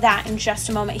more of that in just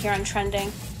a moment here on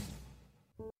Trending.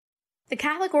 The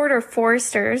Catholic Order of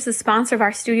Foresters, the sponsor of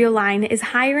our studio line, is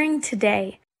hiring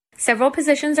today. Several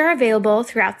positions are available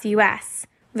throughout the U.S.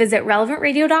 Visit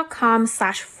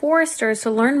relevantradio.com/foresters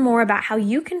to learn more about how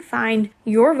you can find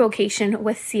your vocation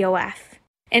with COF.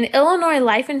 An Illinois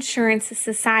Life Insurance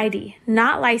Society,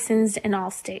 not licensed in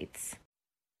all states.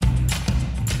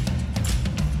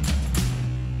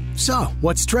 So,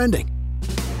 what's trending?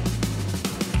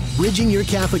 Bridging your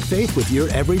Catholic faith with your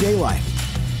everyday life.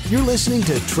 You're listening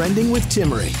to Trending with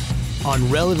Timmerie on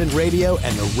Relevant Radio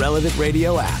and the Relevant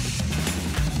Radio app.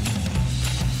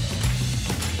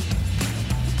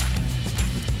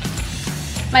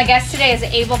 My guest today is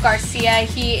Abel Garcia.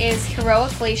 He is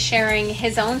heroically sharing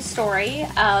his own story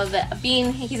of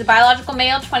he's a biological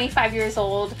male, 25 years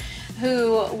old,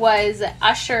 who was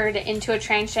ushered into a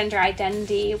transgender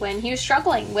identity when he was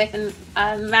struggling with a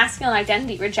masculine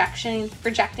identity,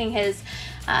 rejecting his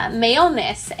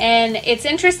maleness. And it's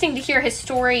interesting to hear his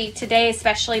story today,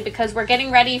 especially because we're getting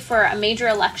ready for a major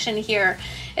election here,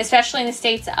 especially in the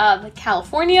states of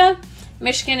California,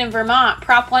 Michigan, and Vermont.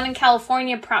 Prop 1 in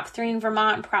California, Prop 3 in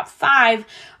Vermont, and Prop 5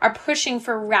 are pushing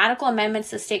for radical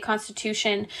amendments to the state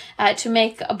constitution to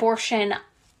make abortion,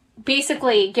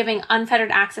 basically giving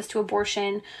unfettered access to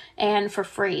abortion and for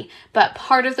free. But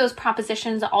part of those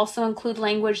propositions also include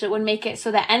language that would make it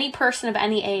so that any person of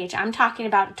any age, I'm talking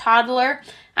about a toddler,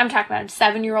 I'm talking about a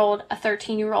 7-year-old, a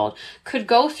 13-year-old, could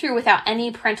go through without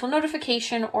any parental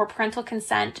notification or parental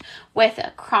consent with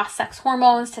cross-sex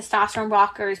hormones, testosterone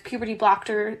blockers, puberty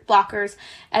blockers,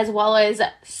 as well as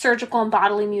surgical and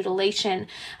bodily mutilation.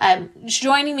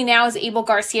 Joining me now is Abel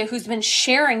Garcia, who's been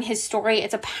sharing his story.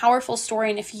 It's a powerful story,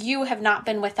 and if you have not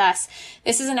been with us,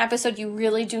 this is an episode you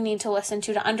really do need to listen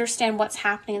to understand what's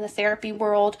happening in the therapy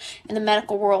world, in the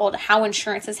medical world, how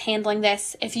insurance is handling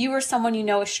this. If you or someone you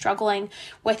know is struggling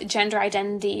with gender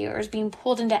identity or is being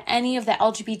pulled into any of the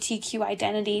LGBTQ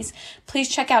identities, please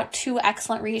check out 2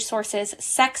 excellent resources,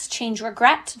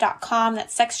 sexchangeregret.com,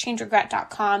 that's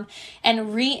sexchangeregret.com, and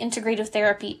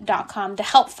reintegratithetherapy.com, to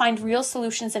help find real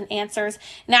solutions and answers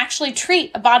and actually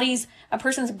treat a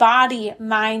person's body,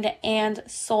 mind, and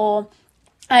soul.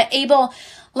 Abel,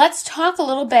 let's talk a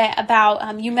little bit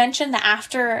about, you mentioned the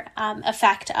after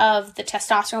effect of the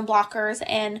testosterone blockers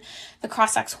and the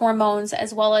cross-sex hormones,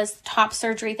 as well as top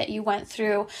surgery that you went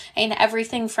through, and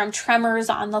everything from tremors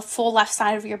on the full left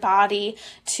side of your body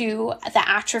to the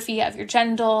atrophy of your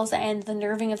genitals and the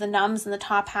nerving of the numbs in the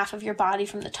top half of your body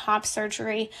from the top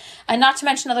surgery. And not to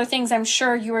mention other things I'm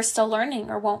sure you are still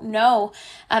learning or won't know.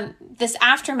 This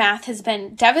aftermath has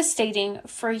been devastating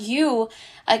for you.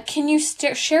 Can you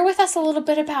share with us a little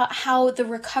bit about how the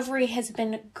recovery has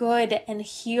been good and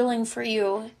healing for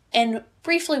you, and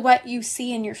briefly what you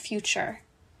see in your future?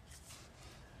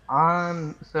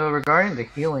 So regarding the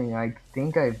healing, I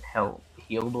think I've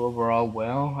healed overall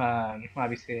well.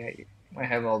 Obviously I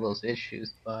have all those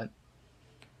issues, but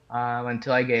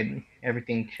until I get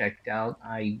everything checked out,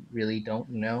 I really don't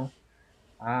know.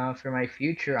 For my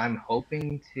future, I'm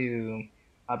hoping to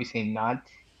obviously not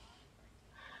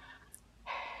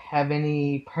have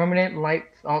any permanent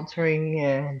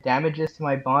life-altering damages to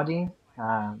my body.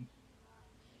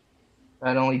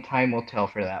 But only time will tell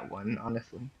for that one,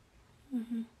 honestly.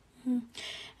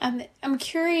 I'm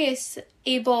curious,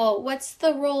 Abel, what's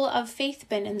the role of faith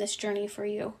been in this journey for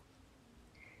you?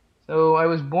 So I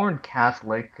was born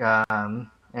Catholic, and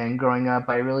growing up,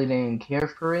 I really didn't care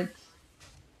for it.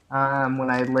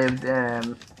 When I lived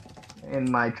in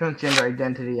my transgender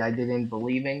identity, I didn't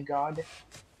believe in God.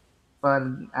 But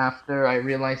after I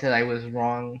realized that I was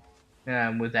wrong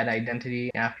with that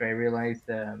identity, after I realized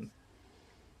that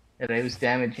I was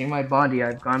damaging my body,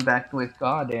 I've gone back with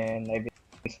God, and I've been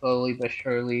slowly but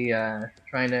surely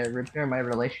trying to repair my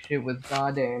relationship with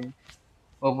God and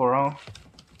overall.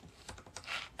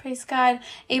 Praise God.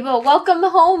 Abel, welcome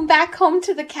back home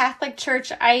to the Catholic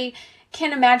Church.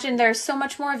 can imagine there's so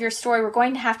much more of your story. We're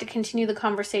going to have to continue the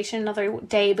conversation another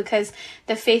day, because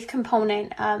the faith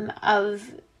component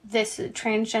of this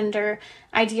transgender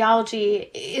ideology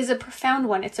is a profound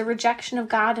one. It's a rejection of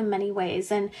God in many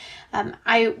ways. And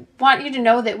I want you to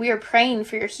know that we are praying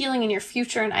for your healing and your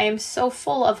future. And I am so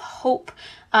full of hope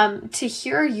to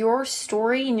hear your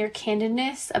story and your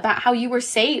candidness about how you were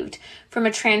saved from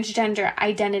a transgender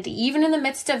identity, even in the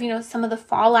midst of, some of the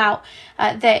fallout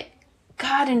that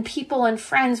God and people and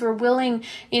friends were willing,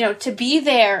 to be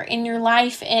there in your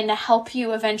life and help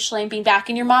you eventually and be back.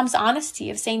 And your mom's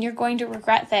honesty of saying you're going to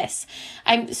regret this.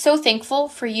 I'm so thankful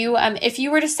for you. If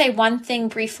you were to say one thing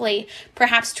briefly,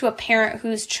 perhaps to a parent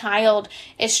whose child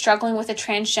is struggling with a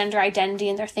transgender identity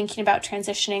and they're thinking about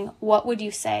transitioning, what would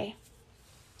you say?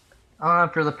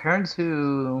 For the parents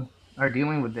who are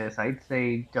dealing with this, I'd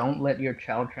say don't let your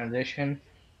child transition.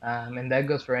 And that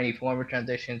goes for any form of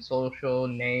transition, social,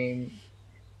 name,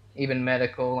 even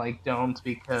medical, don't,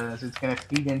 because it's going to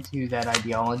feed into that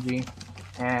ideology,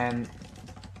 and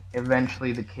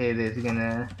eventually the kid is going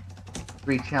to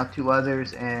reach out to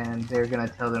others, and they're going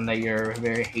to tell them that you're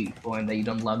very hateful and that you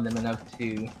don't love them enough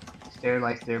to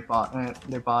sterilize their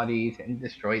bodies and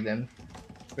destroy them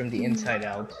from the inside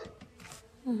out.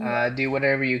 Do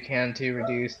whatever you can to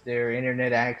reduce their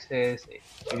internet access.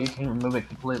 If you can remove it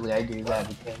completely, I do that,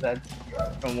 because that's,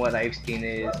 from what I've seen,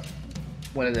 is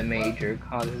one of the major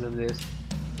causes of this.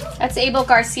 That's Abel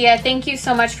Garcia. Thank you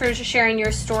so much for sharing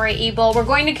your story, Abel. We're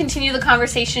going to continue the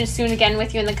conversation soon again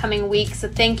with you in the coming weeks, so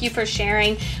thank you for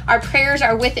sharing. Our prayers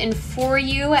are with and for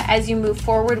you as you move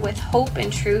forward with hope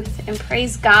and truth, and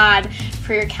praise God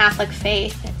for your Catholic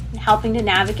faith and helping to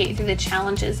navigate through the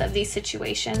challenges of these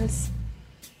situations.